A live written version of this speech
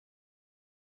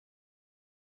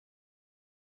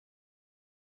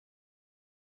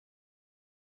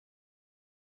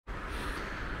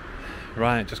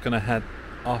Right, just going to head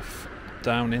off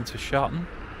down into Shotton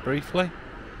briefly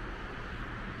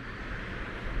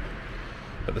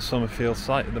at the Summerfield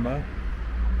site at the moment.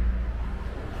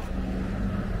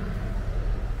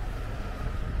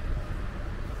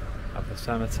 Have the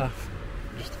cenotaph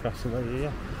just across the way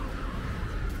here.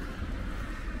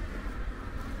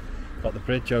 Got the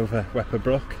bridge over Wepper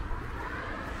Brook.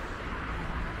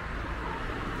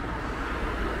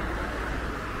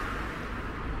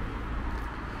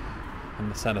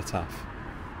 And the cenotaph.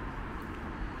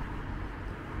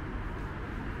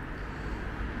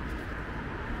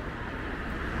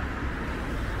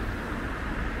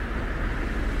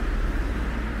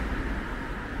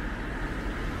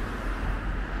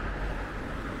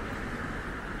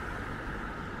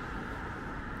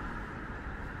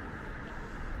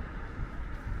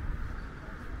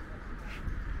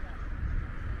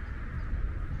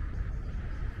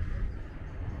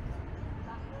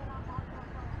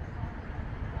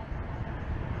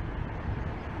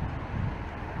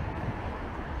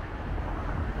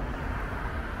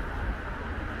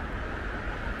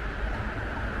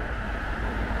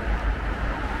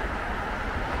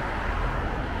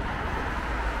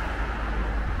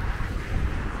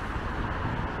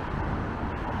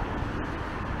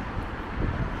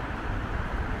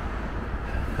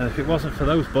 And if it wasn't for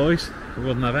those boys, we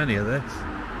wouldn't have any of this.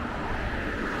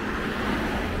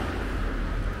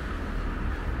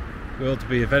 The world would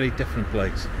be a very different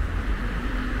place.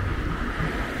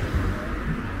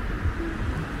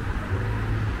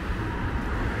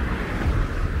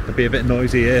 It'd be a bit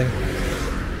noisy here.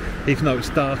 Even though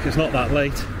it's dark, it's not that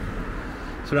late.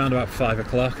 It's around about 5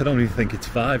 o'clock. I don't even think it's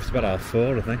 5, it's about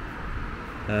 4:30, I think.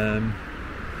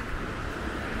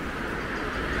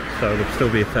 So there'll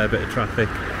still be a fair bit of traffic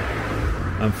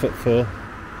and footfall.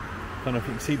 Don't know if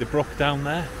you can see the brook down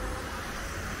there.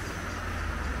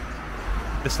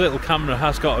 This little camera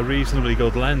has got a reasonably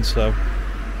good lens, so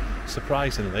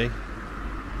surprisingly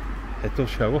it does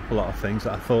show up a lot of things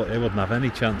that I thought it wouldn't have any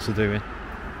chance of doing.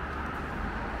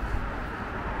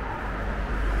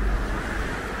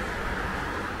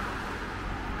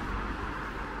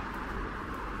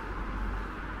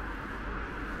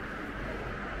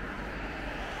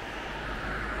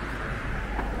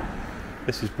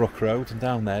 This is Brook Road, and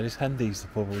down there is Hendy's, the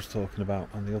pub I was talking about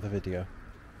on the other video.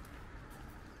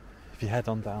 If you head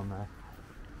on down there,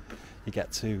 you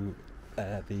get to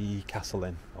the Castle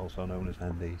Inn, also known as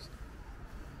Hendy's.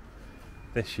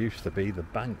 This used to be the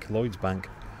bank, Lloyd's Bank.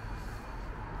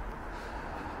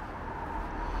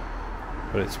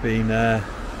 But it's been, I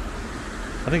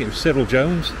think it was Cyril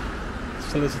Jones,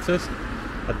 solicitors.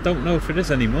 I don't know if it is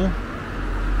anymore.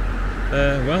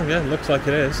 Well, yeah, looks like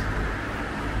it is.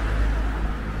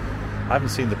 I haven't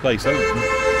seen the place open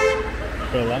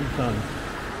for a long time.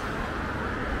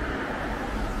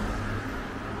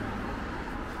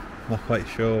 Not quite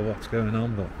sure what's going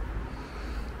on, but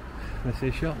this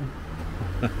is Shotton.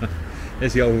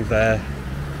 Here's the old,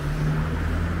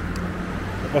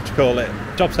 what do you call it,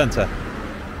 job centre.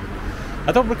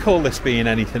 I don't recall this being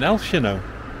anything else, you know.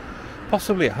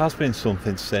 Possibly it has been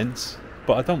something since,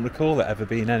 but I don't recall it ever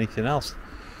being anything else.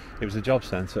 It was a job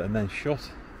centre and then shut.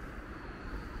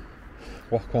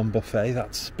 Walk One Buffet,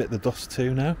 that's bit the dust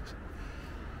too now.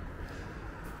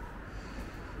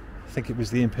 I think it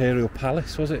was the Imperial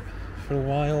Palace, was it, for a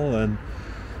while? And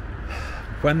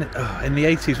when in the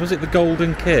 80s, was it the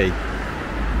Golden Key?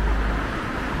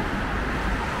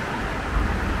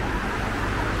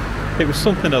 It was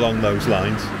something along those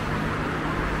lines.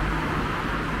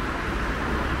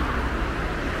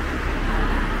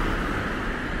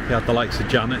 You had the likes of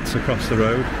Janet's across the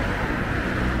road.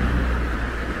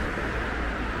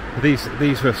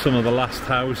 These were some of the last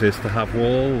houses to have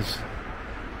walls.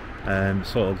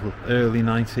 Sort of early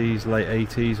 90s, late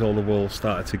 80s, all the walls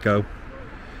started to go.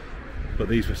 But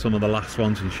these were some of the last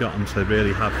ones in Shotton to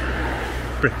really have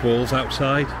brick walls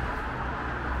outside.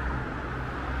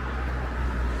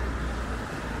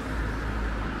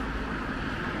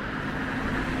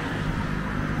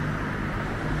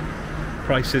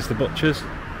 Price's the Butchers.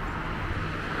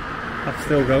 That's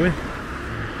still going.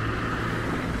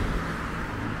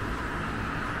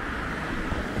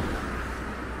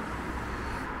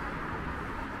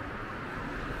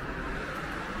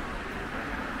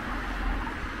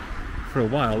 For a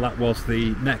while that was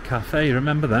the Net Cafe,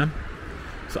 remember them?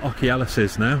 It's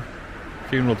Oculus now,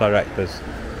 funeral directors.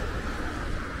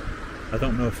 I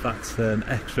don't know if that's an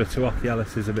extra to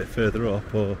Oculus a bit further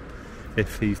up, or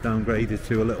if he's downgraded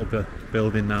to a little bit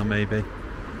building now maybe.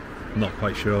 I'm not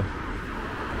quite sure.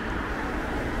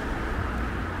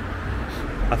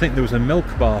 I think there was a milk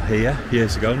bar here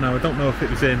years ago. Now I don't know if it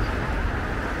was in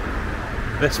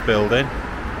this building,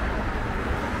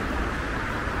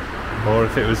 or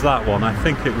if it was that one. I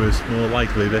think it was more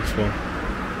likely this one.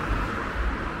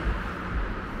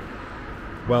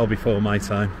 Well before my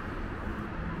time.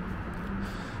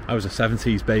 I was a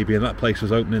 70s baby and that place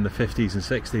was open in the 50s and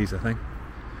 60s, I think.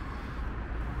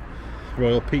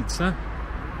 Royal Pizza.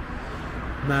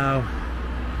 Now,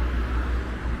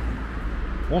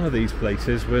 one of these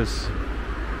places was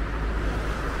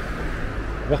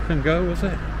Wok and Go, was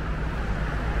it?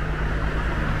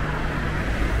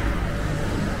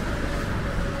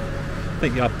 I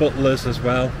think you have Butlers as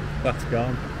well. That's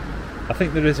gone. I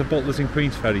think there is a Butlers in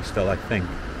Queensferry still, I think.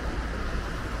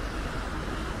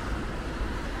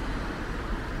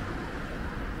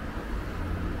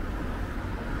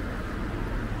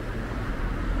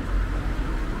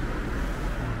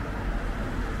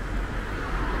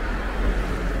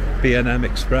 B&M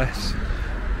Express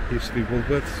used to be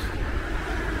Woolworths.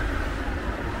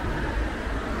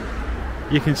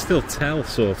 You can still tell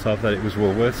sort of that it was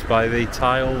Woolworths by the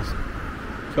tiles.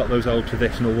 It's got those old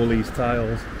traditional Woolies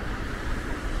tiles.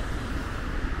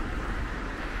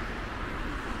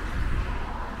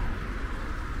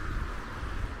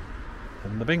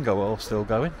 And the bingo hall's still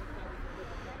going.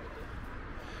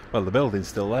 Well, the building's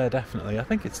still there, definitely. I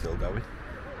think it's still going.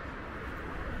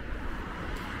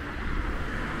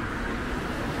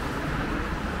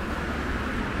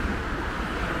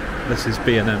 This is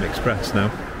B&M Express now.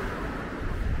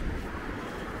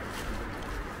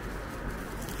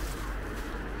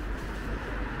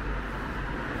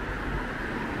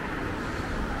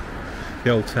 The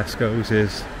old Tesco's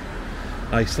is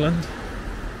Iceland.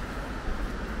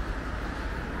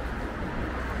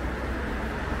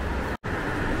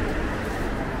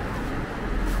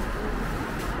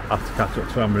 I have to catch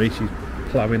up to Anne-Marie, she's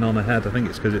ploughing on ahead. I think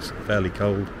it's because it's fairly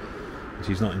cold and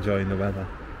she's not enjoying the weather.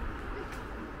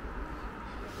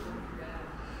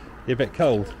 You're a bit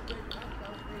cold?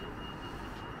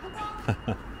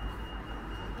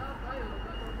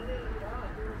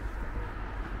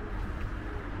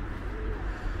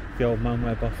 The old Man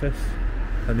Web office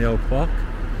and the old clock.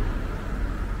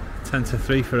 10 to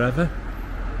 3 forever.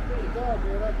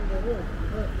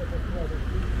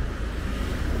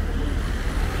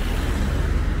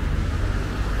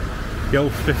 The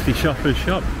old 50 shoppers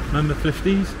shop. Remember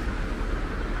 50s?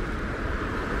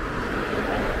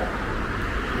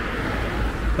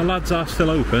 The lads are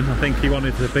still open. I think he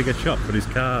wanted a bigger shop for his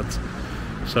cards,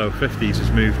 so 50s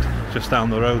has moved just down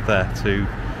the road there to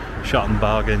Shotton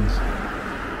Bargains.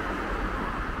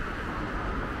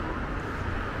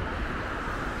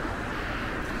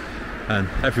 And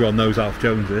everyone knows Alf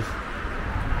Jones is.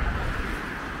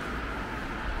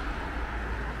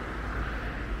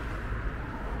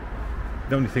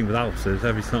 The only thing with Alf's is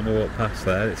every time I walk past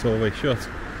there it's always shut,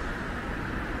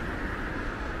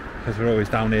 because we're always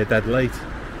down here dead late.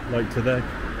 Like today.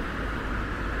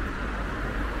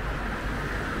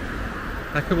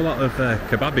 Heck of a lot of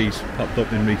kebabbies popped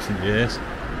up in recent years.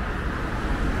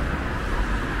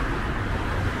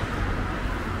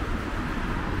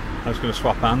 I was going to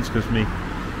swap hands because my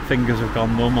fingers have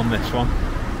gone numb on this one.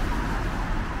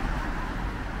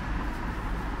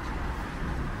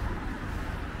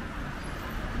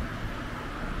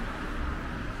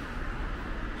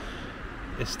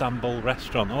 Istanbul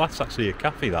restaurant. Oh, that's actually a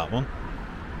cafe, that one.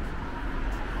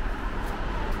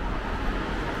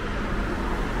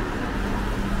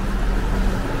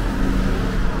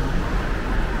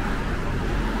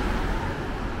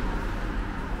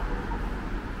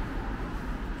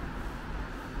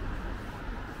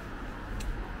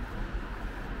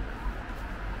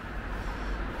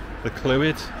 The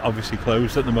Clwyd, obviously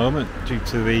closed at the moment due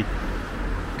to the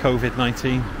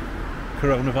Covid-19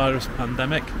 coronavirus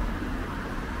pandemic.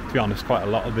 To be honest, quite a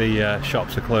lot of the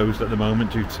shops are closed at the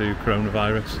moment due to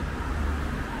coronavirus.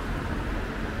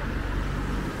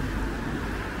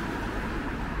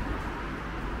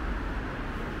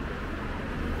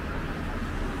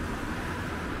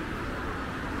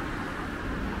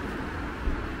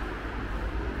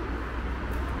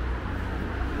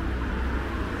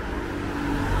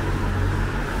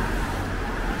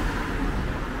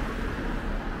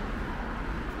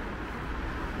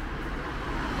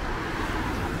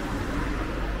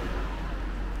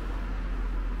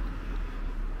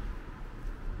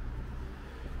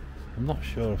 I'm not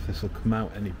sure if this will come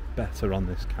out any better on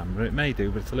this camera. It may do,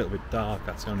 but it's a little bit dark,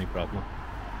 that's the only problem.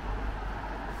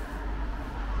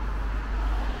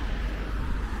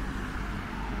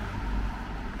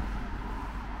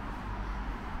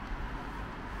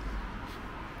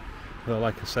 Well,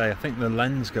 like I say, I think the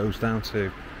lens goes down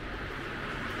to,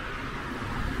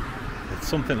 it's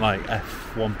something like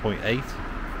f1.8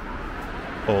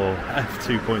 or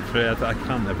F2.3, I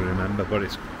can't ever remember, but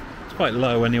it's quite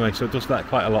low anyway, so it does let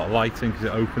quite a lot of light in because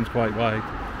it opens quite wide.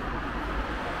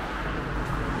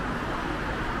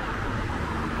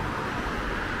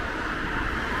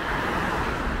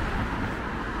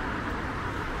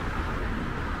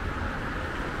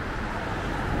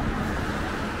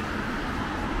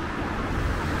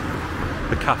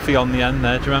 The cafe on the end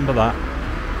there, do you remember that?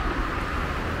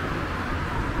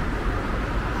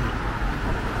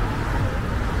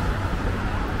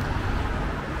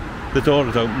 The door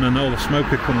had opened and all the smoke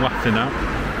had come wafting out,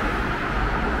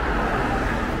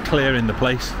 clearing the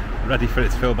place, ready for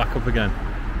it to fill back up again.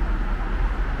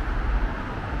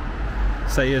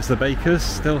 Sayers the bakers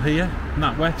still here,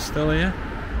 NatWest still here.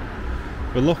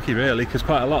 We're lucky really because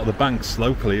quite a lot of the banks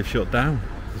locally have shut down.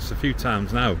 There's a few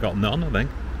towns now have got none, I think.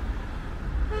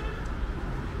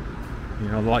 You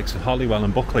know, the likes of Hollywell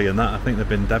and Buckley and that, I think they've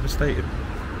been devastated.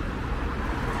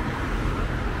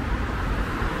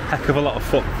 Heck of a lot of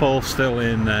footfall still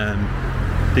in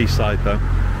D-side though.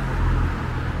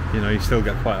 You know, you still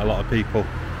get quite a lot of people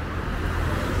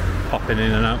popping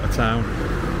in and out of town.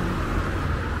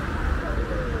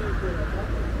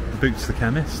 Boots the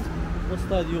chemist. What's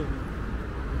that you?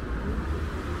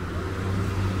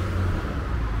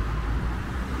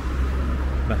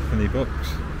 Bethany Books.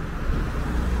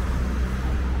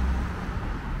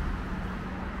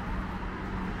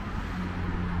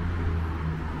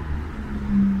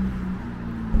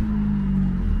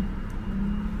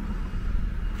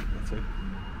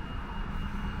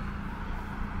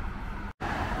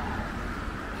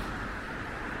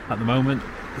 At the moment,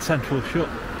 the central's shut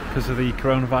because of the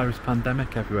coronavirus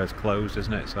pandemic. Everywhere's closed,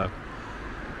 isn't it? So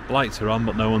lights are on,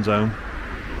 but no one's home.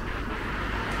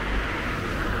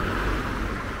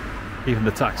 Even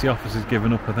the taxi office has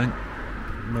given up, I think.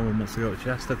 No one wants to go to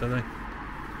Chester, do they?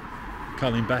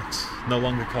 Colin Beck's, no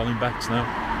longer Colin Beck's now.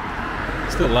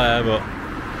 Still there, but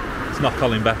it's not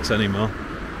Colin Beck's anymore.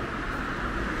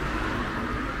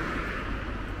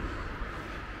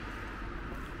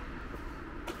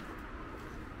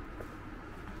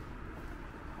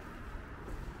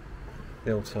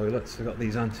 The old toilets have got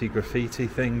these anti-graffiti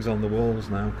things on the walls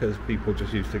now because people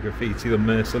just used to graffiti them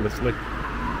mercilessly.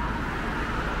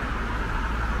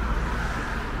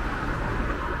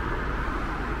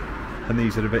 And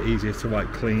these are a bit easier to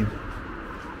wipe clean.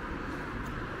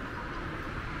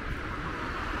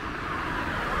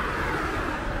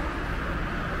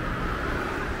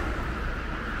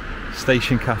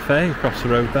 Station Cafe across the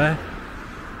road there.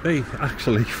 They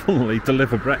actually funnily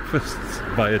deliver breakfasts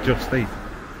via Just Eat.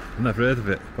 I've never heard of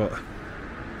it, but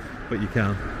you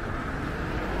can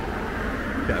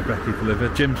get a brekkie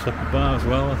delivered. Jim's Supper Bar as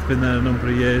well. It's been there a number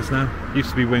of years now.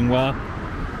 Used to be Wingwar.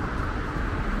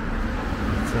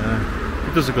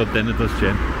 It does a good dinner, does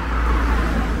Jim.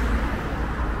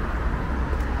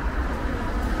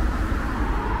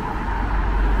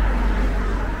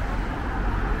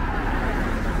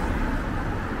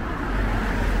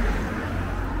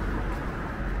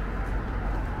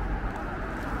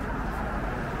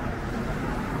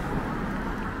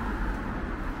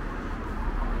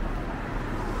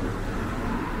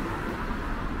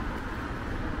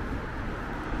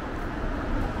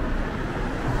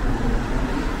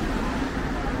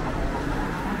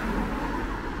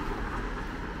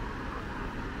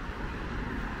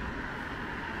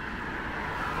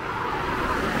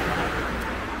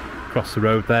 Across the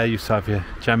road there you used to have your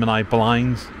Gemini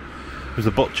blinds. There was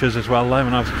a butcher's as well there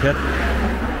when I was a kid.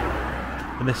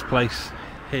 And this place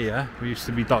here used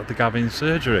to be Dr. Gavin's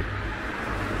surgery.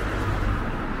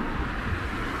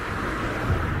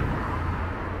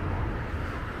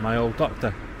 My old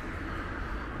doctor.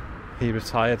 He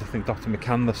retired, I think Dr.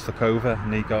 McCandless took over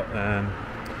and he got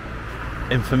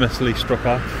infamously struck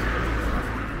off.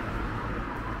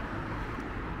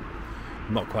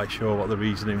 I'm not quite sure what the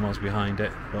reasoning was behind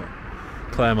it, but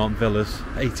Claremont Villas,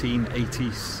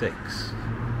 1886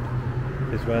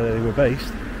 is where they were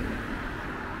based.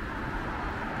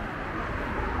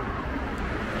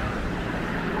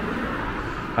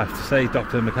 I have to say,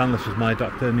 Dr. McCandless was my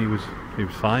doctor, and he was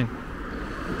fine.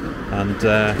 And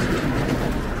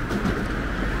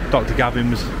Dr.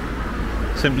 Gavin was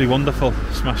simply wonderful,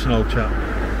 smashing old chap.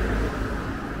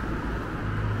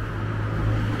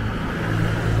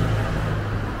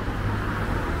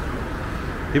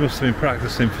 He must have been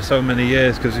practicing for so many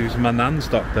years because he was my nan's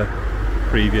doctor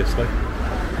previously.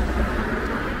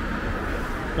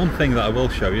 One thing that I will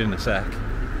show you in a sec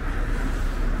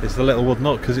is the little wood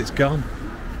nut because it's gone.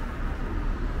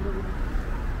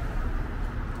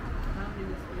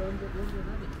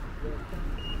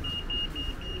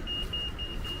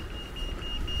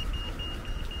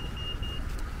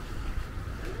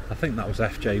 I think that was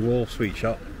FJ Wall Sweet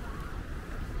Shop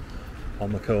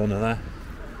on the corner there,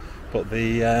 but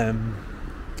the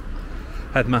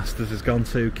headmasters has gone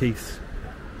to Keith's.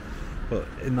 But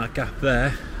in that gap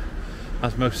there,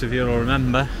 as most of you will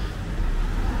remember,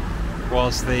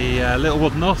 was the Little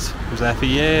Wood Nut. It was there for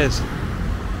years.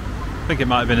 I think it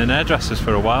might have been an hairdresser's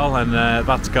for a while, and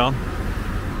that's gone.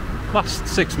 Last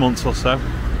 6 months or so.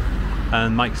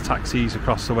 And Mike's Taxis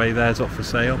across the way there's up for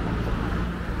sale.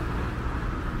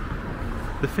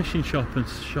 The fishing shop and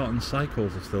Shotton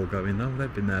Cycles are still going though.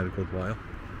 They've been there a good while.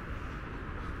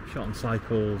 Shotton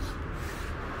Cycles,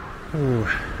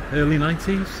 early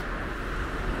 90s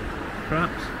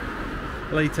perhaps,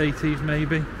 late 80s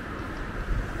maybe.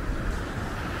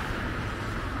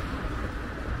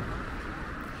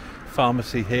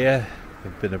 Pharmacy here,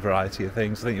 there's been a variety of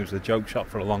things. I think it was a joke shop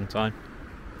for a long time,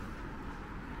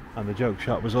 and the joke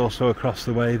shop was also across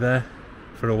the way there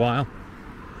for a while.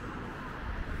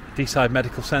 Deeside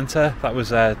Medical Centre, that was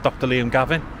Dr. Liam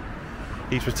Gavin.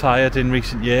 He's retired in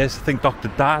recent years. I think Dr.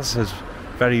 Daz has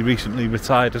very recently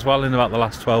retired as well in about the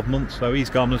last 12 months, so he's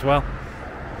gone as well.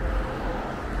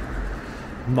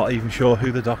 I'm not even sure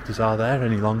who the doctors are there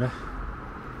any longer.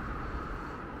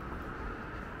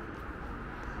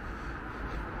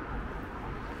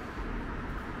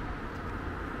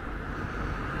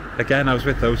 Again, I was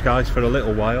with those guys for a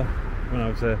little while when I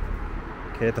was a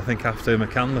kid. I think after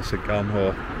McCandless had gone,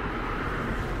 or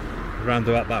around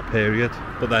about that period.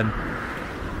 But then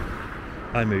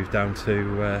I moved down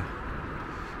to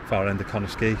far end of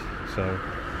Conisky, so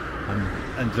I'm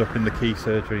ended up in the key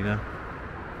surgery now.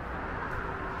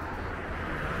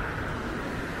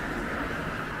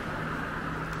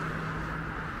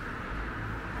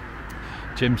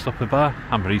 Jim's Supper Bar,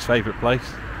 Anne-Marie's favourite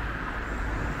place.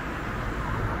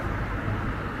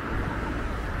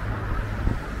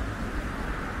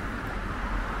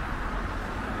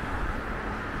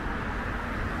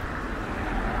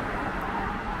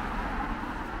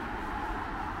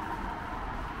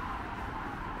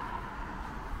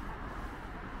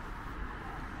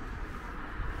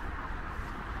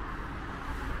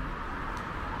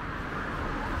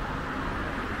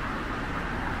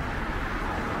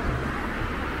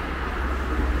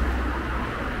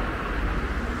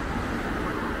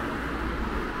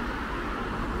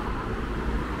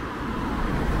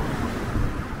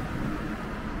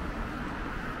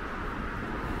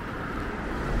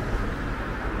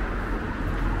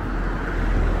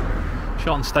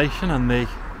 Shotton Station and the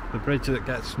bridge that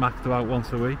gets smacked about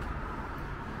once a week.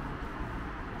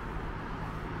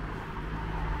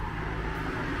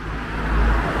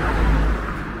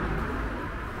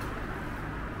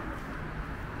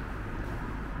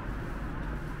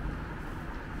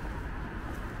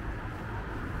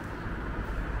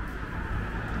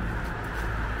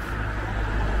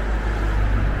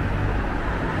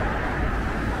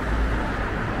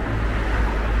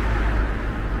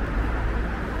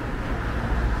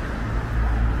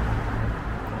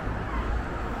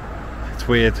 It's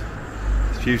weird,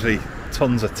 there's usually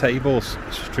tons of tables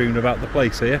strewn about the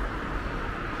place here.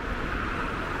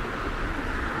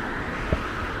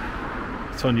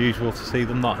 It's unusual to see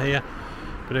them not here,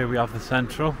 but here we have the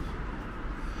Central.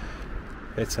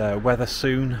 It's a weather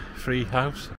soon free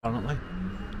house apparently.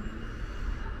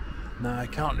 Now I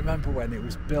can't remember when it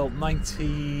was built. I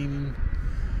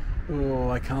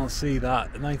can't see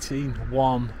that.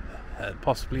 1901,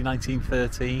 possibly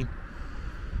 1913.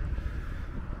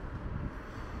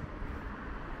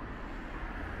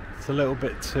 It's a little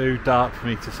bit too dark for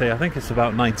me to see. I think it's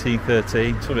about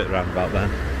 1913, something around about then.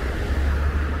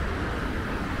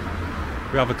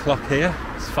 We have a clock here,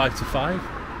 it's 5 to 5.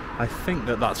 I think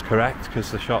that's correct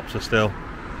because the shops are still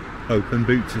open,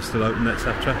 Boots are still open,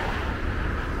 etc.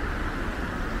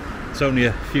 It's only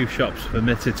a few shops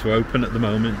permitted to open at the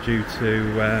moment due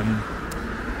to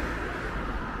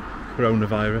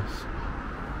coronavirus.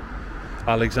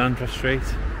 Alexandra Street.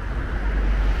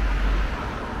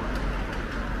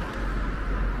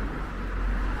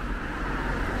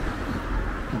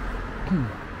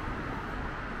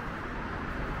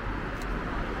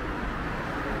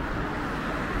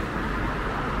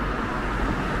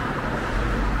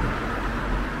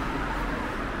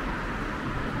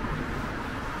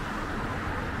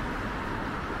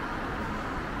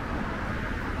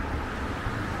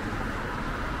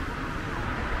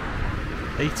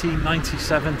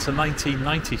 (1897 to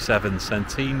 1997)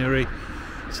 centenary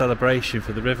celebration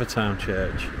for the Rivertown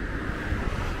Church.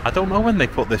 I don't know when they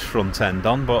put this front end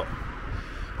on, but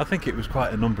I think it was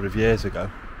quite a number of years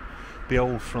ago. The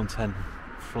old front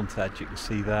edge you can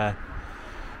see there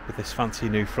with this fancy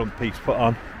new front piece put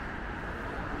on.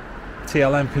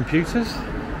 TLM computers.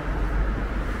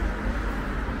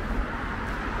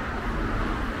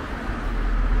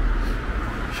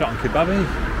 Shotton kebabi.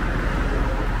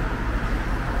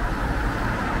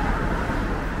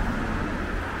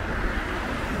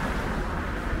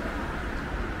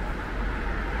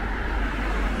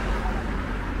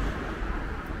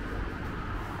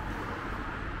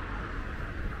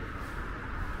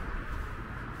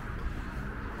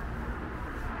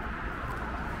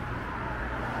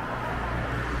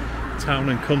 Town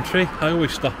and country. I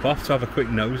always stop off to have a quick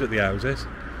nose at the houses.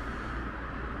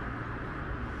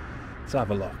 Let's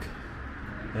have a look.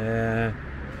 There's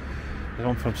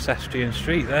one from Sestrian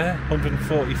Street there,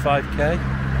 145k.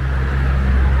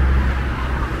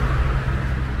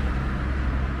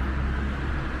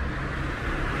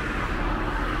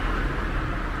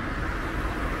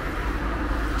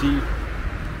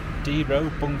 D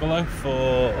Road bungalow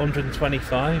for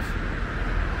 125.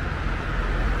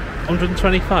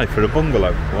 125 for a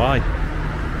bungalow? Why?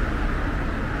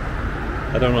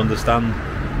 I don't understand.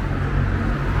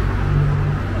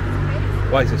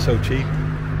 Why is it so cheap?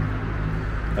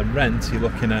 And rent, you're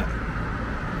looking at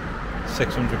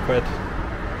 600 quid.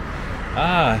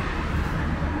 Ah,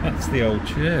 that's the old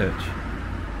church.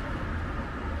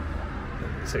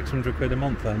 600 quid a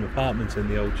month for an apartment in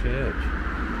the old church.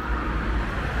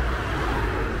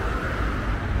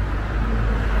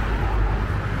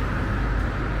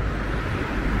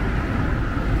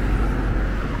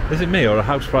 Is it me or are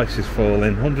house prices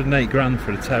falling? 108 grand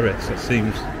for a terrace, that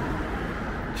seems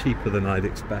cheaper than I'd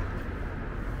expect.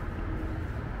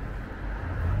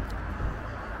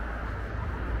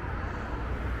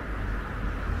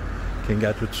 King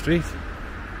Edward Street.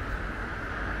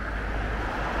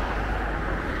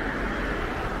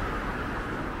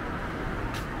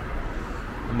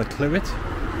 And the Clewit.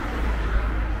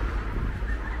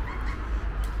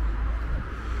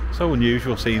 So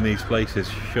unusual seeing these places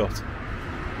shut.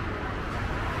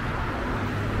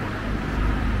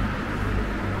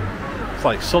 It's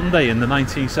like Sunday in the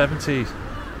 1970s.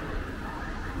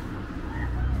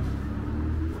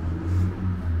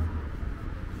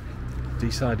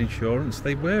 Deeside Insurance,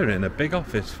 they were in a big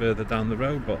office further down the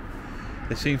road, but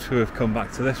they seem to have come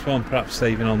back to this one, perhaps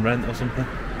saving on rent or something.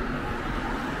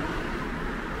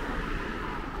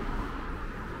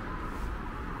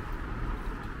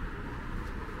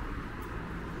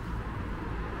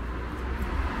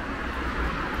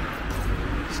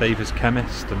 Savers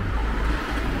Chemist and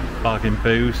Bargain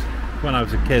Booze. When I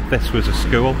was a kid, this was a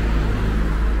school.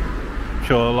 I'm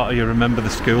sure a lot of you remember the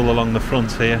school along the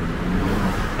front here.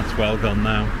 That's well gone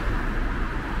now.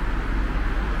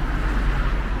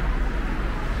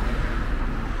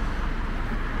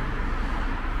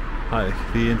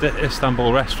 The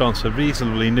Istanbul restaurant's a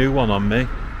reasonably new one on me.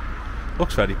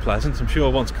 Looks very pleasant. I'm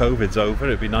sure once COVID's over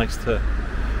it'd be nice to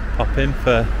pop in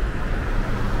for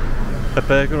a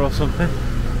burger or something,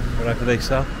 whatever they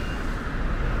sell.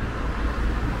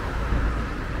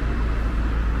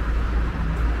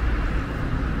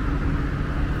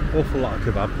 Awful lot of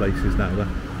kebab places now though.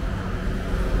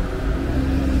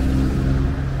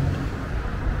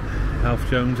 Alf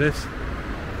Jones's.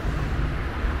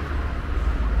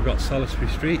 We've got Salisbury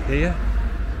Street here.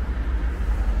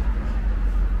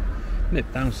 Nip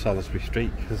down Salisbury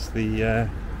Street because the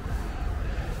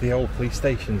old police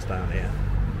station's down here.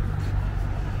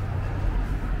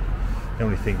 The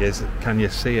only thing is, can you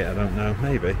see it? I don't know.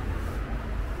 Maybe.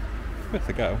 Worth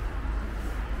a go.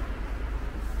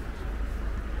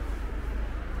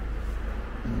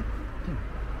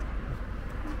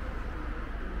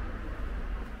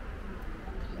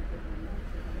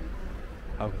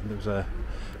 Oh, there was a,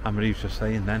 Anne-Marie was just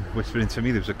saying then, whispering to me,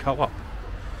 there was a co-op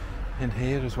in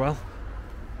here as well.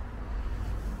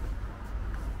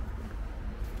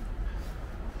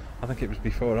 I think it was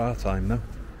before our time though.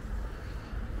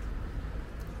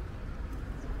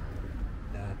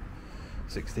 Yeah,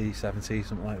 60s, 70s,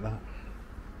 something like that.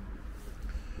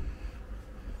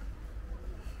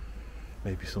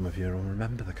 Maybe some of you will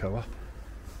remember the co-op.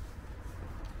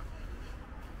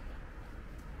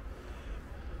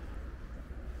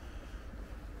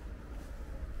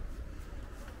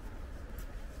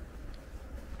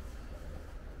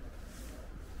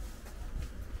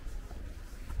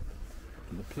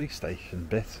 The police station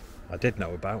bit I did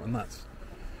know about, and that's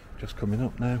just coming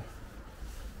up now.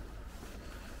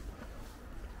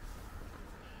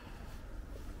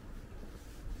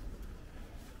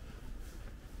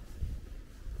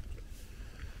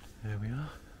 There we are.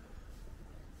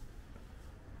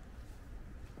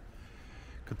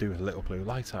 Could do with a little blue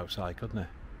light outside, couldn't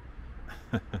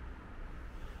it?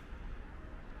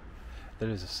 There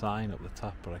is a sign up the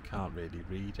top, but I can't really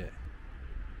read it.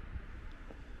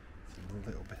 It's a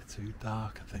little bit too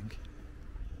dark, I think.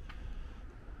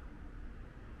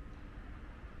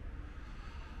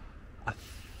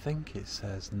 think it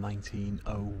says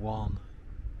 1901.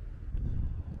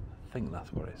 I think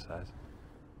that's what it says.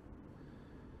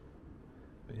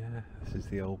 But yeah, this is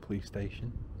the old police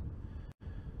station.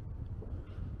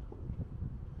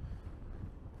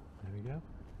 There we go.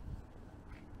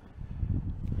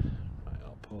 Right,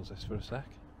 I'll pause this for a sec.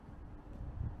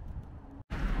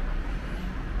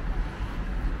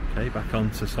 Okay, back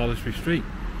onto Salisbury Street.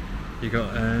 You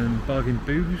got Bargain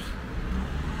Booze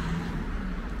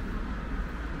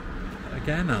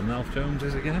again, and Alf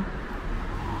Jones's again.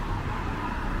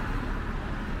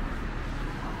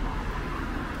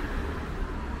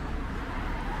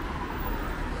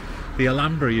 The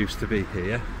Alhambra used to be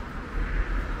here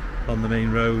on the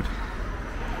main road.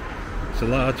 It's a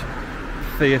large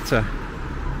theatre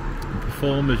and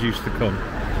performers used to come.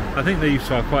 I think they used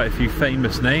to have quite a few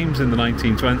famous names in the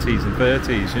 1920s and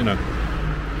 30s, you know.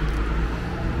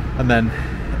 And then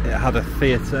it had a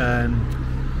theatre,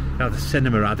 it had a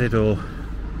cinema added, or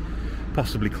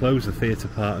possibly close the theatre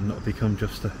part and not become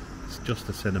just a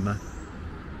cinema.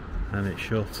 And it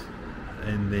shut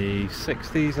in the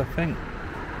 60s, I think.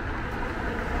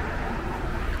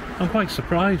 I'm quite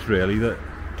surprised really that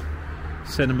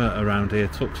cinema around here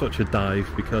took such a dive,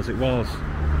 because it was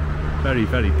very,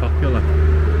 very popular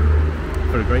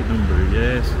for a great number of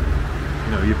years.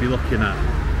 You know, you'd be looking at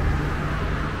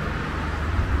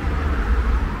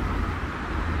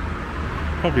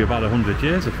probably about 100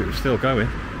 years if it was still going.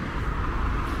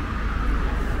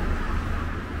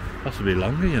 Possibly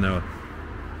longer, you know.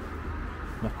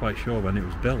 Not quite sure when it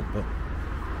was built, but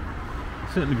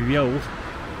it'll certainly be old.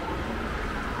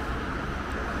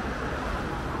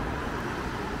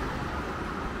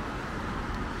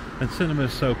 And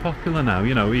cinema's so popular now,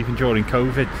 you know, even during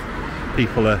Covid,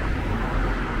 people are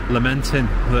lamenting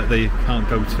that they can't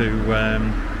go to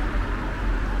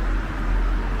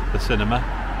the cinema.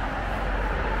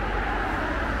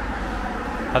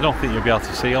 I don't think you'll be able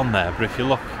to see on there, but if you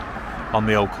look on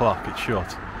the old clock, it's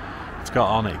shut. It's got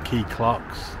on it key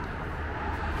clocks.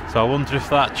 So I wonder if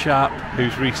that chap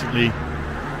who's recently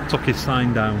took his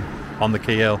sign down on the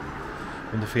Keel, I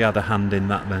wonder if he had a hand in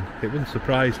that then. It wouldn't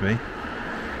surprise me.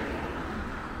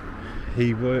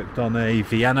 He worked on a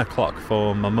Vienna clock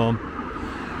for my mum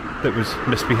that was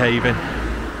misbehaving,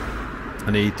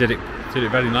 and he did it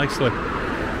very nicely.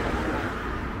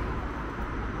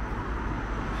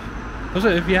 Was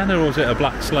it a Vienna or was it a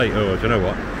black slate? Oh, do you know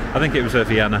what? I think it was a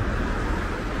Vienna.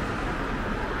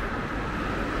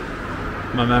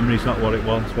 My memory's not what it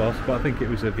once was, but I think it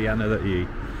was a Vienna that he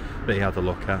had a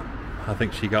look at. I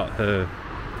think she got her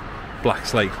black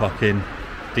slate clock in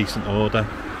decent order.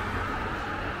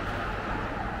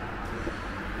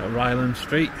 Ryland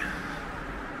Street.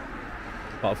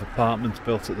 A lot of apartments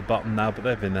built at the bottom now, but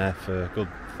they've been there for a good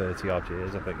 30 odd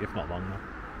years, I think, if not longer.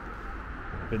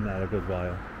 They've been there a good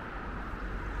while.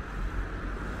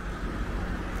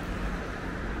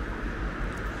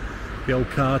 The old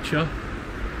card shop.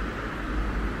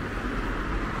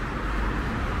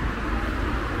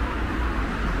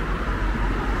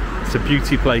 It's a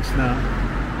beauty place now.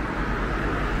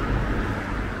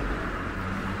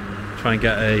 Try and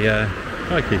get a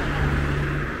crikey,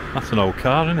 that's an old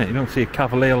car, isn't it? You don't see a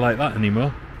Cavalier like that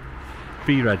anymore.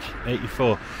 B-Reg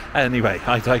 84. Anyway,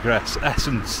 I digress.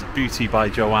 Essence Beauty by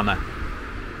Joanna.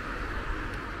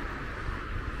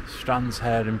 Strands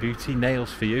Hair and Beauty,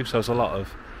 Nails for You. So there's a lot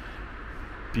of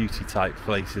beauty type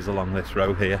places along this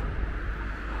row here.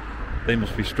 They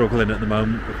must be struggling at the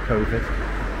moment with COVID.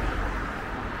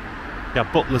 Yeah,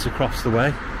 Butler's across the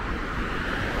way.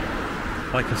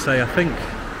 Like I say, I think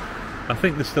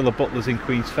there's still a Butler's in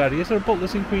Queen's Ferry. Is there a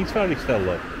Butler's in Queen's Ferry still,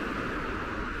 though?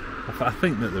 I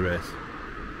think that there is.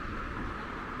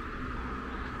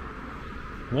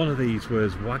 One of these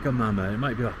was Wagamama. It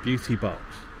might be that beauty box.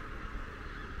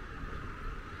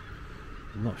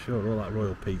 I'm not sure. All that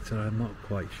Royal Pizza, I'm not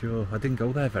quite sure. I didn't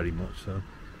go there very much, so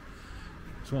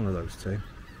it's one of those two.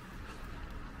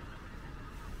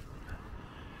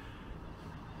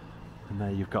 And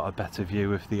there you've got a better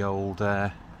view of the old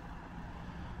well,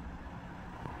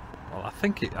 I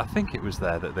think it was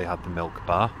there that they had the milk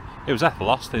bar. It was Ethel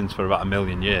Austin's for about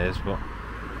 1,000,000 years, but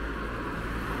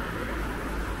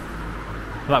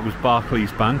that was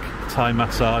Barclays Bank, Thai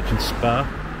massage and spa.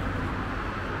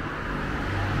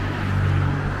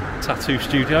 Tattoo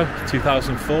studio,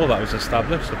 2004 that was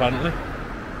established apparently.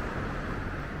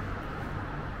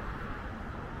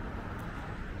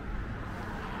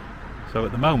 So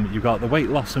at the moment you've got the Weight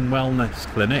Loss and Wellness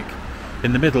Clinic.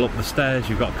 In the middle up the stairs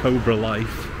you've got Cobra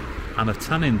Life and a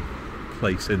tanning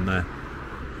place in there.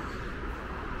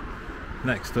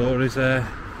 Next door is the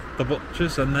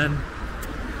butchers, and then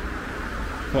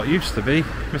what used to be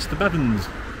Mr. Bevan's.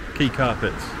 pea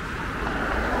carpets.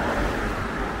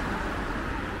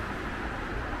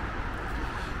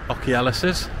 Ochy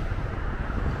Ellis's.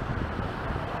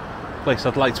 Place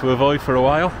I'd like to avoid for a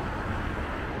while.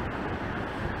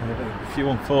 A few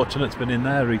unfortunates been in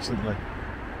there recently.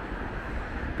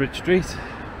 Bridge Street.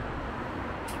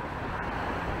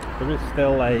 There is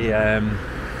still a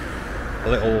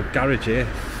little garage here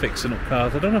fixing up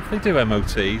cars. I don't know if they do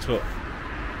MOTs, but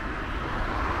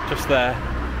just there.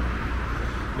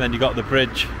 And then you got the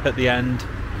bridge at the end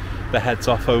that heads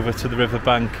off over to the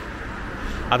riverbank.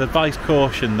 I'd advise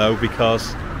caution though,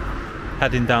 because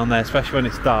heading down there, especially when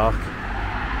it's dark,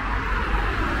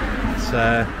 it's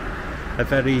a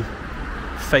very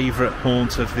favourite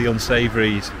haunt of the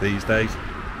unsavouries these days.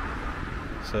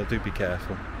 So do be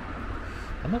careful.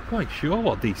 I'm not quite sure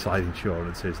what D-side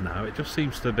insurance is now. It just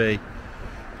seems to be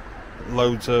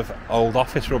loads of old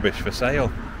office rubbish for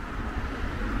sale.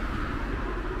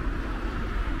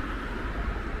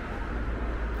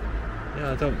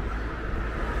 Yeah, I don't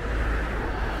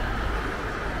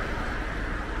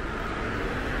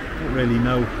really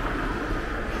know.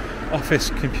 Office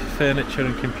furniture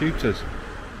and computers.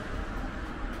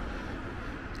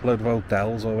 A load of old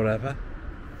Dells or whatever.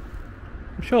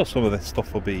 I'm sure some of this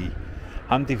stuff will be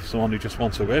handy for someone who just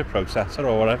wants a word processor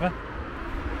or whatever.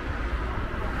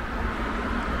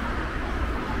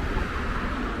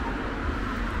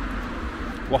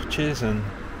 Watches and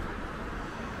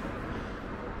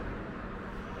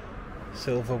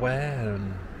silverware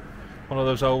and one of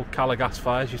those old Calagas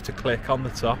fires used to click on the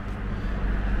top.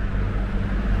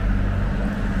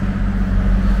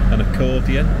 An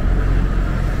accordion.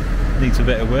 Needs a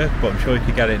bit of work, but I'm sure you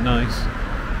could get it nice.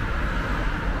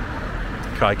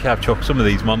 Crikey, I've chucked some of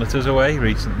these monitors away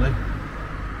recently.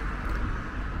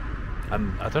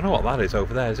 And I don't know what that is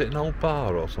over there. Is it an old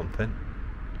bar or something?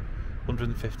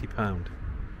 £150. I'm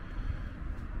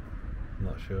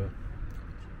not sure.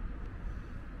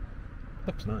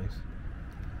 Looks nice.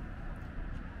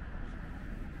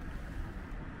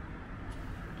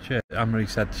 Anne-Marie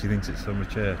said she thinks it's from a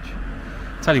church.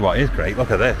 Tell you what is great,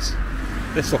 look at this.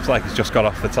 This looks like it's just got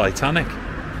off the Titanic.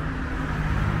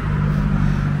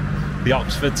 The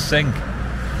Oxford sink.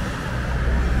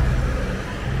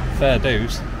 Fair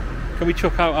dues. Can we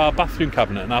chuck out our bathroom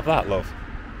cabinet and have that, love?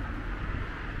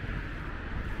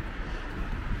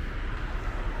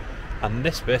 And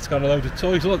this bit's got a load of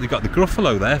toys. Look, they've got the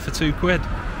Gruffalo there for £2.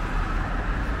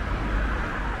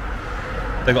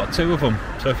 They've got two of them,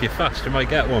 so if you're fast you might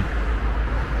get one.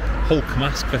 Hulk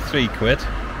mask for £3.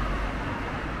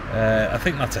 I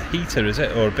think that's a heater, is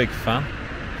it? Or a big fan?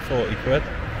 £40.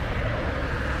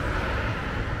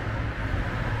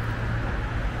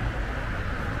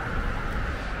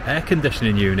 Air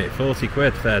conditioning unit,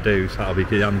 £40, fair dues. That'll be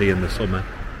handy in the summer.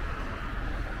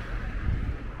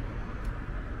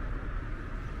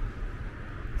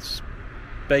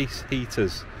 Space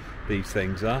heaters, these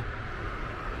things are.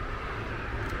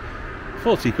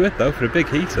 £40 though for a big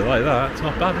heater like that. It's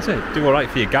not bad, is it? Do alright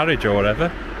for your garage or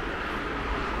whatever.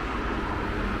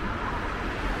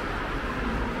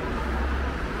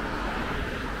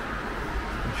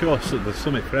 I'm sure there's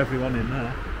something for everyone in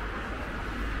there.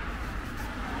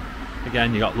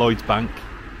 Again, you got Lloyd's Bank.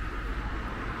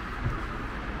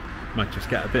 Might just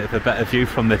get a bit of a better view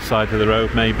from this side of the road,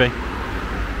 maybe.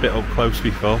 A bit up close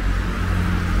before.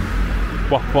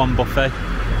 Walk One Buffet.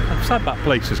 I'm sad that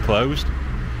place is closed.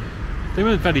 They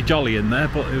weren't very jolly in there,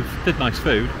 but it did nice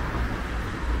food.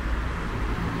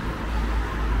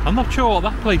 I'm not sure what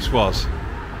that place was.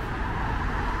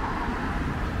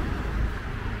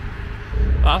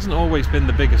 That hasn't always been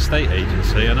the big estate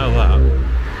agency, I know that.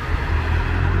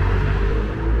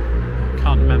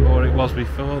 Can't remember what it was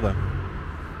before though.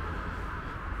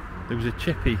 There was a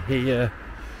chippy here.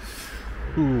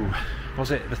 Ooh,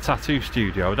 was it the tattoo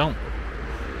studio?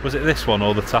 Was it this one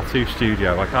or the tattoo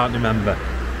studio? I can't remember.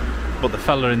 But the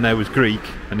fella in there was Greek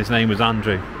and his name was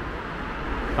Andrew.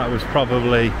 That was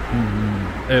probably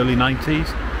early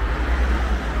 90s.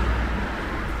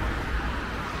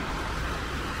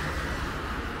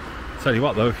 Tell you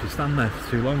what though, if you stand there for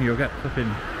too long you'll get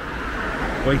flipping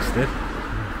wasted.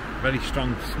 Very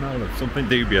strong smell of something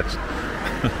dubious.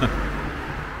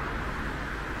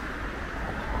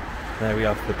 There we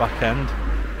have the back end.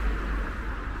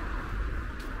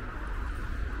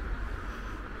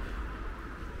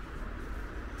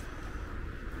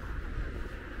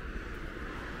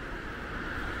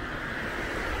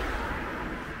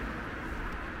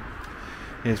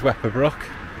 Here's Wepperbrook.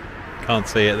 Can't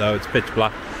see it though, it's pitch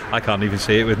black. I can't even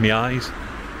see it with my eyes.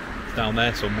 It's down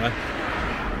there somewhere.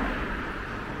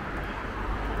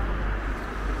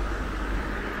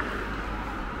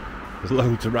 There's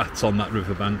loads of rats on that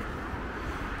riverbank.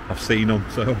 I've seen them,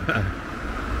 so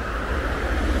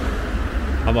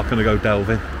I'm not going to go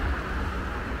delving.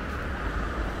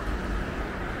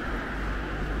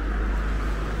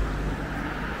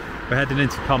 We're heading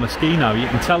into Connerskey now. You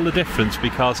can tell the difference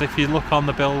because if you look on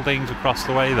the buildings across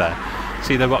the way there,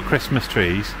 see they've got Christmas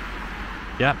trees.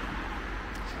 Yep.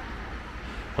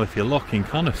 Well, if you look in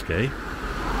Connerskey,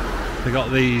 they've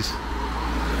got these,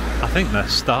 I think they're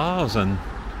stars and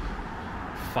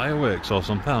fireworks or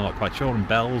something, I'm not quite sure, and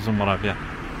bells and what have you,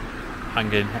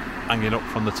 hanging up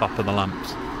from the top of the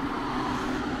lamps.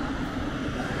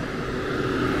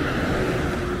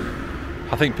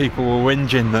 I think people were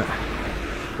whinging that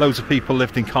loads of people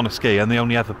lived in Connerskey and they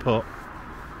only ever put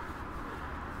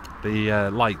the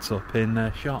lights up in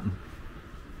Shotton.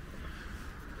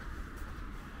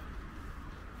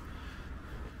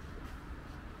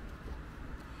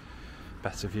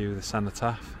 Better view of the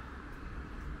cenotaph.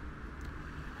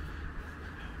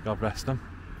 God rest them.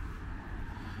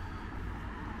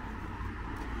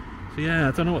 So yeah,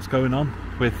 I don't know what's going on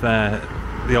with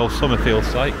the old Summerfield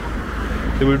site.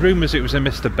 There were rumours it was a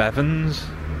Mr. Bevan's.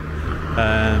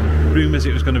 Rumours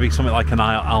it was going to be something like an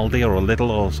Aldi or a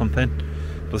Lidl or something.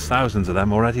 There's thousands of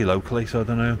them already locally, so I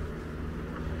don't know.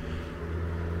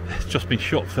 It's just been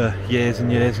shut for years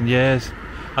and years and years.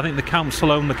 I think the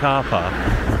council own the car park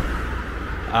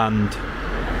and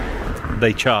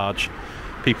they charge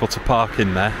people to park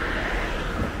in there,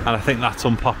 and I think that's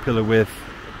unpopular with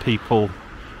people,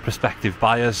 prospective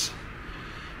buyers,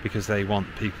 because they want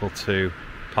people to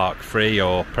park free,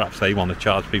 or perhaps they want to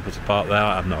charge people to park there.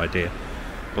 I have no idea,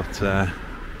 but I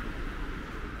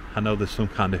know there's some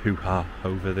kind of hoo-ha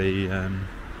over the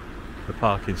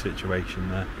parking situation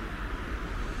there.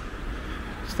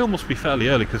 Still must be fairly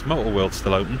early because Motor World's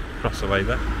still open across the way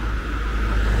there.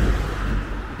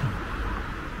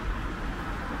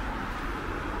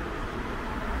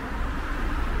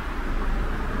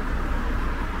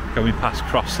 Going past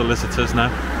Cross Solicitors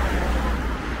now.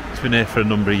 It's been here for a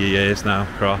number of years now,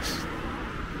 Cross.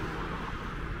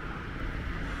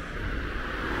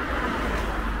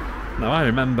 Now I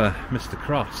remember Mr.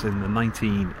 Cross in the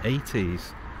 1980s,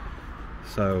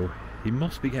 so he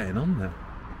must be getting on there.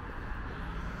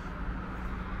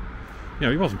 You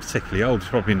know, he wasn't particularly old, he was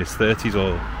probably in his 30s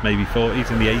or maybe 40s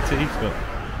in the 80s, but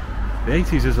the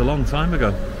 80s is a long time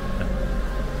ago.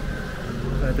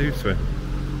 Fair dues to him.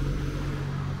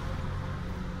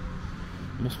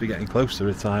 Must be getting close to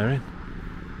retiring.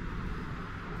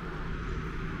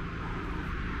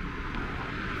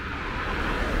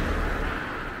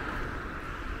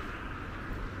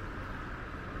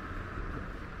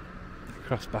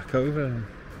 Cross back over.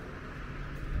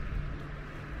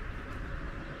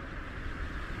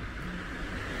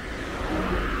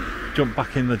 Jump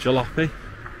back in the jalopy.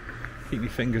 Keep your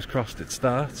fingers crossed it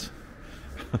starts.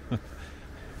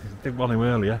 Did want him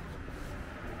earlier.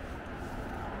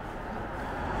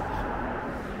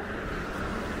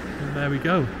 And there we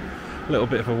go. A little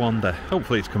bit of a wander.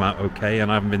 Hopefully it's come out okay and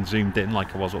I haven't been zoomed in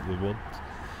like I was up the woods.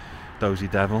 Dozy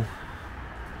devil.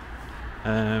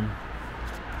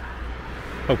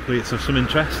 Hopefully it's of some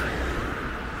interest.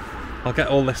 I'll get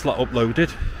all this lot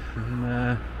uploaded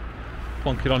and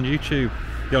plonk it on YouTube.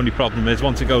 The only problem is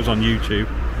once it goes on YouTube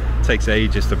it takes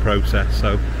ages to process,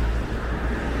 so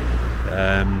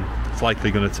it's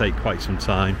likely going to take quite some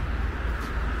time.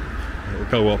 It'll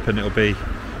go up and it'll be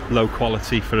low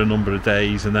quality for a number of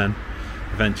days, and then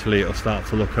eventually it'll start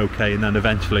to look okay, and then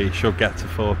eventually it should get to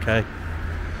 4K.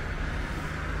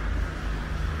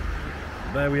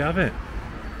 There we have it.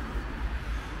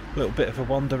 A little bit of a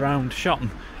wander around Shotton,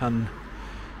 and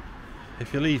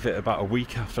if you leave it about a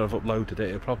week after I've uploaded it,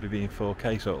 it'll probably be in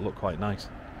 4K, so it'll look quite nice.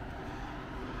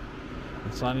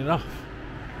 I'm signing off.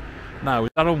 Now,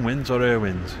 is that Unwins or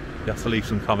Irwins? You have to leave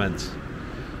some comments.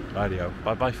 Radio.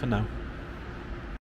 Bye bye for now.